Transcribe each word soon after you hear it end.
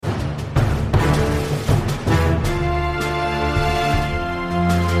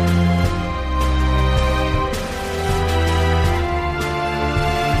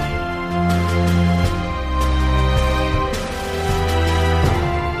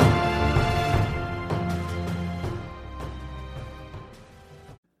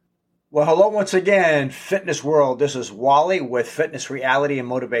Well, hello once again, Fitness World. This is Wally with Fitness Reality and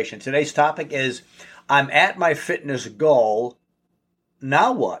Motivation. Today's topic is I'm at my fitness goal.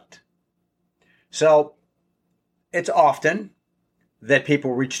 Now what? So it's often that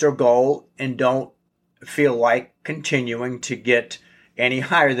people reach their goal and don't feel like continuing to get any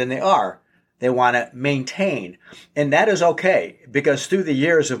higher than they are. They want to maintain. And that is okay because through the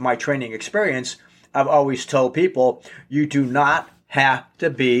years of my training experience, I've always told people you do not have to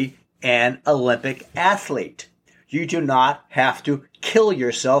be an Olympic athlete. You do not have to kill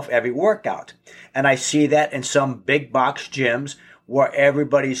yourself every workout. And I see that in some big box gyms where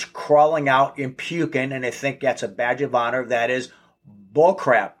everybody's crawling out and puking and they think that's a badge of honor. That is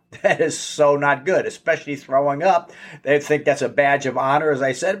bullcrap. That is so not good, especially throwing up. They think that's a badge of honor, as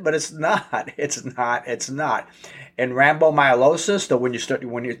I said, but it's not. It's not. In rhabdomyolysis,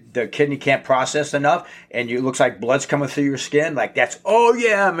 the kidney can't process enough, and it looks like blood's coming through your skin. Like that's, oh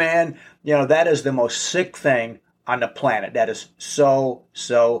yeah, man. That is the most sick thing on the planet. That is so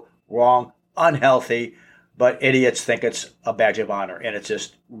wrong, unhealthy, but idiots think it's a badge of honor, and it's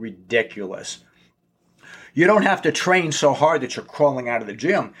just ridiculous. You don't have to train so hard that you're crawling out of the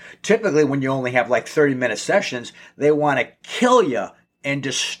gym. Typically, when you only have like 30-minute sessions, they want to kill you and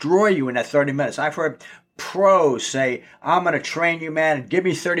destroy you in that 30 minutes. I've heard pros say, I'm going to train you, man, and give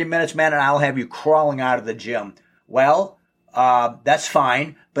me 30 minutes, man, and I'll have you crawling out of the gym. Well, that's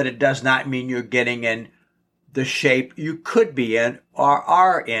fine, but it does not mean you're getting in the shape you could be in or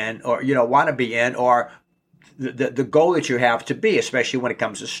are in or, want to be in or the goal that you have to be, especially when it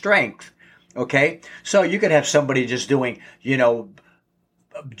comes to strength. Okay, so you could have somebody just doing,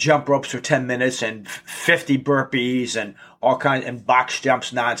 jump ropes for 10 minutes and 50 burpees and all kinds and box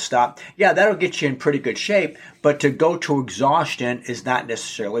jumps nonstop. Yeah, that'll get you in pretty good shape, but to go to exhaustion is not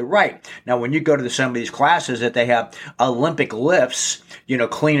necessarily right. Now, when you go to some of these classes that they have Olympic lifts,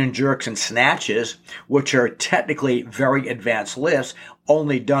 clean and jerks and snatches, which are technically very advanced lifts,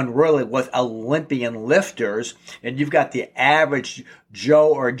 only done really with Olympian lifters, and you've got the average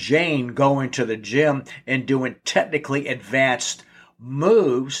Joe or Jane going to the gym and doing technically advanced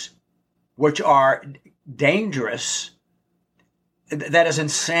moves, which are dangerous. That is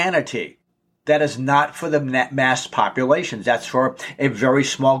insanity. That is not for the mass populations. That's for a very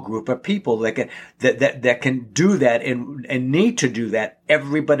small group of people that can do that and need to do that.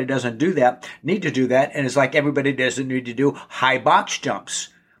 Everybody doesn't do that, need to do that. And it's like everybody doesn't need to do high box jumps.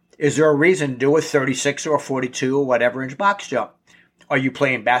 Is there a reason to do a 36 or a 42 or whatever inch box jump? Are you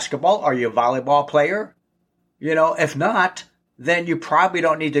playing basketball? Are you a volleyball player? If not, then you probably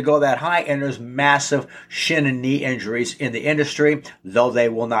don't need to go that high. And there's massive shin and knee injuries in the industry, though they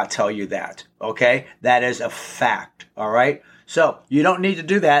will not tell you that. Okay? That is a fact. All right? So you don't need to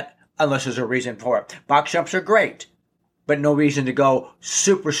do that unless there's a reason for it. Box jumps are great, but no reason to go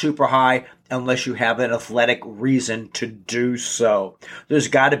super high unless you have an athletic reason to do so. There's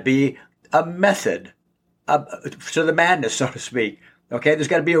got to be a method to the madness, so to speak. Okay, there's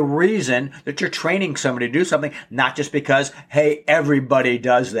got to be a reason that you're training somebody to do something, not just because, hey, everybody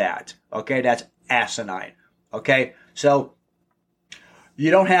does that. Okay, that's asinine. Okay, so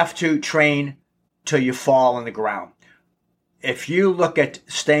you don't have to train till you fall on the ground. If you look at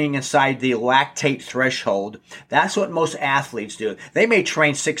staying inside the lactate threshold, that's what most athletes do. They may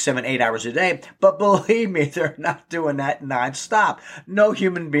train 6, 7, 8 hours a day, but believe me, they're not doing that nonstop. No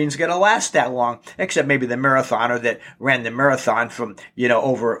human being's going to last that long, except maybe the marathoner that ran the marathon from,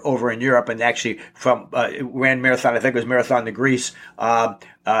 over in Europe and actually ran marathon, I think it was Marathon to Greece,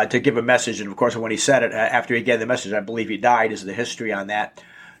 to give a message. And of course, when he said it, after he gave the message, I believe he died, is the history on that.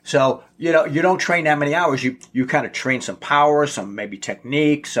 So, you don't train that many hours. You kind of train some power, some maybe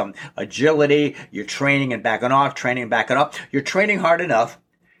technique, some agility. You're training and backing off, training and backing up. You're training hard enough,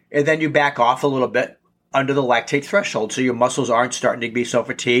 and then you back off a little bit under the lactate threshold. So your muscles aren't starting to be so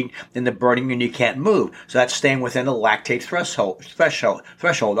fatigued and the burning and you can't move. So that's staying within the lactate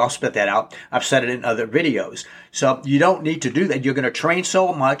threshold. I'll spit that out. I've said it in other videos. So you don't need to do that. You're going to train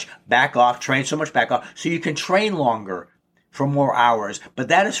so much, back off, train so much, back off, so you can train longer for more hours. But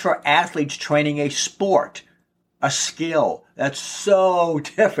that is for athletes training a sport, a skill. That's so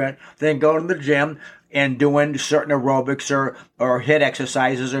different than going to the gym and doing certain aerobics or HIIT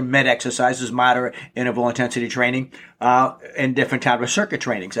exercises or mid exercises, moderate interval intensity training, and different type of circuit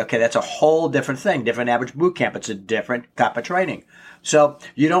trainings. Okay, that's a whole different thing, different average boot camp. It's a different type of training. So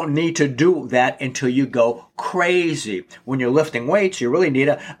you don't need to do that until you go crazy. When you're lifting weights, you really need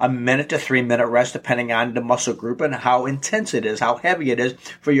a minute to 3 minute rest depending on the muscle group and how intense it is, how heavy it is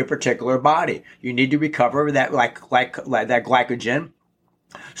for your particular body. You need to recover that like that glycogen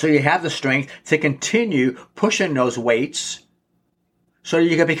so you have the strength to continue pushing those weights so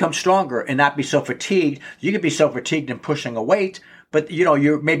you can become stronger and not be so fatigued. You can be so fatigued in pushing a weight, but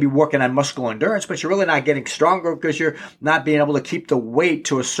you're maybe working on muscle endurance, but you're really not getting stronger because you're not being able to keep the weight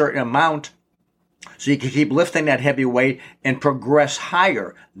to a certain amount so you can keep lifting that heavy weight and progress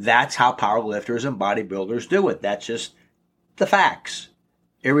higher. That's how powerlifters and bodybuilders do it. That's just the facts.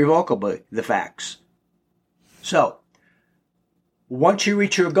 Irrevocably the facts. So, once you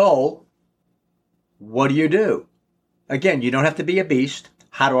reach your goal, what do? Again, you don't have to be a beast.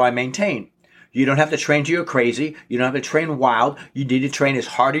 How do I maintain? You don't have to train to you're crazy. You don't have to train wild. You need to train as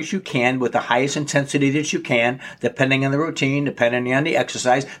hard as you can with the highest intensity that you can, depending on the routine, depending on the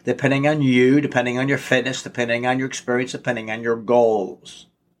exercise, depending on you, depending on your fitness, depending on your experience, depending on your goals.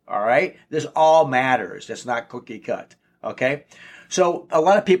 All right? This all matters. It's not cookie cut. Okay? So a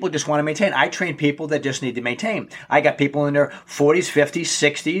lot of people just want to maintain. I train people that just need to maintain. I got people in their 40s, 50s,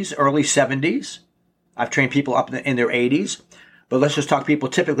 60s, early 70s. I've trained people up in their 80s. But let's just talk people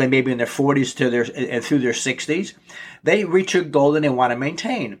typically maybe in their 40s and through their 60s. They reach a goal and they want to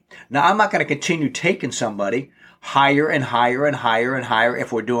maintain. Now, I'm not going to continue taking somebody higher and higher and higher and higher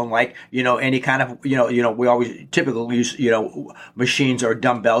if we're doing like, any kind of, we always typically use, machines or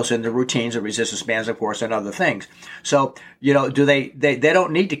dumbbells in the routines or resistance bands, of course, and other things. So, they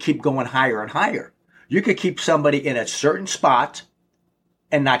don't need to keep going higher and higher. You could keep somebody in a certain spot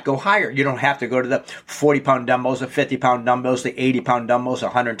and not go higher. You don't have to go to the 40-pound dumbbells, the 50-pound dumbbells, the 80-pound dumbbells,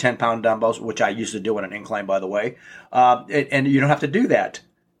 110-pound dumbbells, which I used to do on an incline, by the way. And you don't have to do that.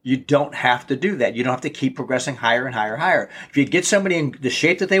 You don't have to do that. You don't have to keep progressing higher and higher and higher. If you get somebody in the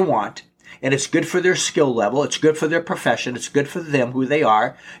shape that they want, and it's good for their skill level, it's good for their profession, it's good for them, who they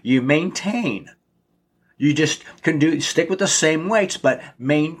are, you maintain. You just can stick with the same weights, but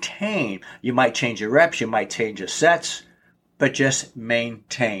maintain. You might change your reps, you might change your sets, but just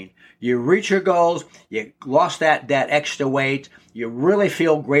maintain. You reach your goals, you lost that extra weight, you really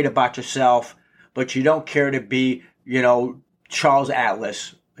feel great about yourself, but you don't care to be, Charles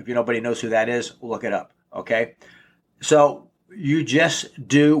Atlas. If nobody knows who that is, look it up, okay? So you just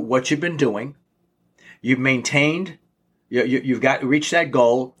do what you've been doing. You've maintained, you've reached that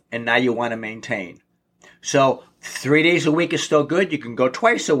goal, and now you want to maintain. So 3 days a week is still good. You can go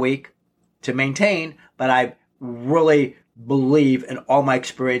twice a week to maintain, but I really believe in all my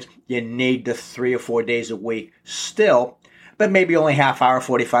experience, you need the 3 or 4 days a week still, but maybe only half hour,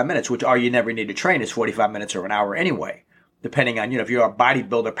 45 minutes, which you never need to train is 45 minutes or an hour anyway. Depending on, if you're a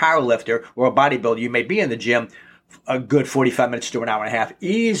bodybuilder, powerlifter, or a bodybuilder, you may be in the gym a good 45 minutes to an hour and a half.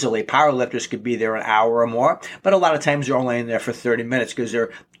 Easily, powerlifters could be there an hour or more, but a lot of times they're only in there for 30 minutes because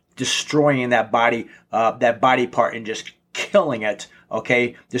they're destroying that body part and just killing it,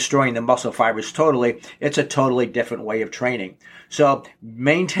 okay? Destroying the muscle fibers totally. It's a totally different way of training. So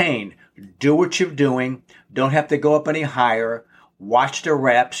maintain. Do what you're doing. Don't have to go up any higher. Watch the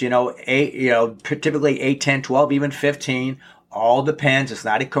reps, typically 8, 10, 12, even 15. All depends. It's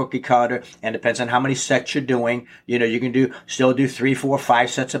not a cookie cutter and depends on how many sets you're doing. You can still do 3, 4, 5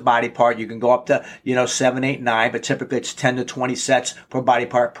 sets of body part. You can go up to, 7, 8, 9, but typically it's 10 to 20 sets per body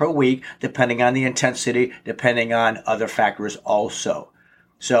part per week, depending on the intensity, depending on other factors also.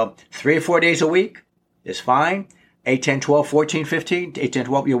 So 3 or 4 days a week is fine. 8, 10, 12, 14, 15, 8, 10,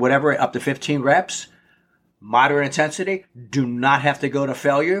 12, whatever, up to 15 reps. Moderate intensity. Do not have to go to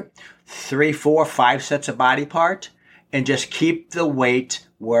failure. 3, 4, 5 sets of body part. And just keep the weight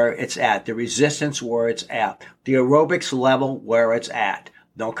where it's at, the resistance where it's at, the aerobics level where it's at.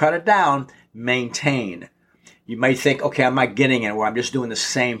 Don't cut it down, maintain. You might think, okay, I'm not getting anywhere, I'm just doing the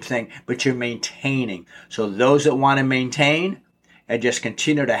same thing, but you're maintaining. So those that want to maintain and just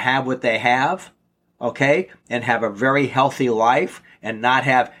continue to have what they have, okay, and have a very healthy life and not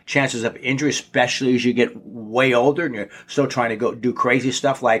have chances of injury, especially as you get way older and you're still trying to go do crazy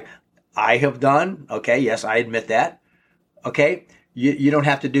stuff like I have done, okay, yes, I admit that. Okay, you don't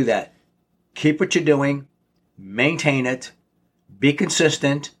have to do that. Keep what you're doing, maintain it, be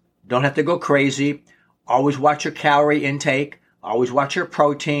consistent, don't have to go crazy. Always watch your calorie intake, always watch your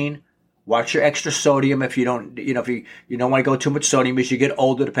protein, watch your extra sodium if you don't, if you don't want to go too much sodium as you get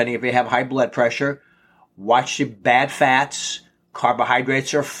older, depending if you have high blood pressure. Watch your bad fats,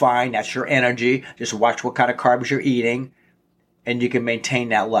 carbohydrates are fine, that's your energy. Just watch what kind of carbs you're eating, and you can maintain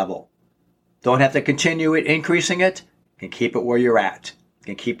that level. Don't have to continue increasing it. Can keep it where you're at.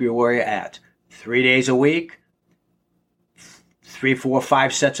 Can keep you where you're at. 3 days a week, 3, 4,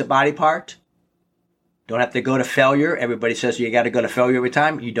 5 sets of body part. Don't have to go to failure. Everybody says you got to go to failure every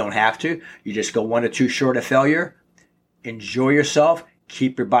time. You don't have to. You just go 1 or 2 short of failure. Enjoy yourself.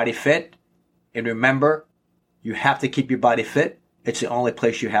 Keep your body fit. And remember, you have to keep your body fit. It's the only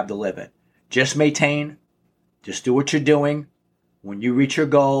place you have to live in. Just maintain. Just do what you're doing. When you reach your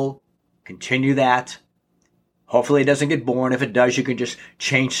goal, continue that. Hopefully it doesn't get boring. If it does, you can just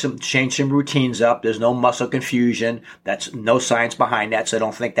change some routines up. There's no muscle confusion. That's no science behind that. So I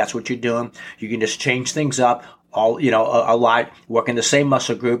don't think that's what you're doing. You can just change things up a lot, working the same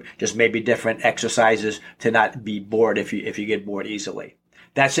muscle group, just maybe different exercises to not be bored if you get bored easily.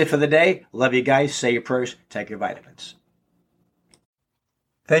 That's it for the day. Love you guys. Say your prayers. Take your vitamins.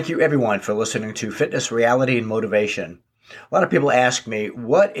 Thank you everyone for listening to Fitness, Reality, and Motivation. A lot of people ask me,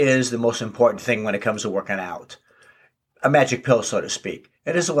 what is the most important thing when it comes to working out? A magic pill, so to speak.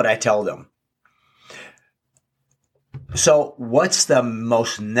 And this is what I tell them. So what's the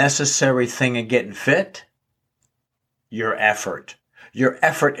most necessary thing in getting fit? Your effort. Your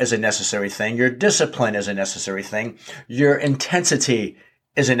effort is a necessary thing. Your discipline is a necessary thing. Your intensity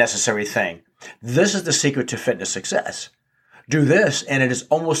is a necessary thing. This is the secret to fitness success. Do this, and it is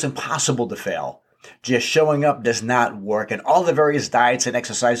almost impossible to fail. Just showing up does not work, and all the various diets and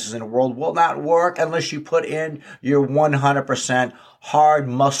exercises in the world will not work unless you put in your 100% hard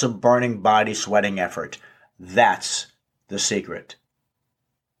muscle burning body sweating effort. That's the secret.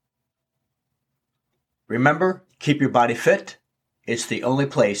 Remember, keep your body fit. It's the only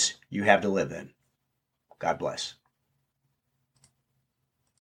place you have to live in. God bless.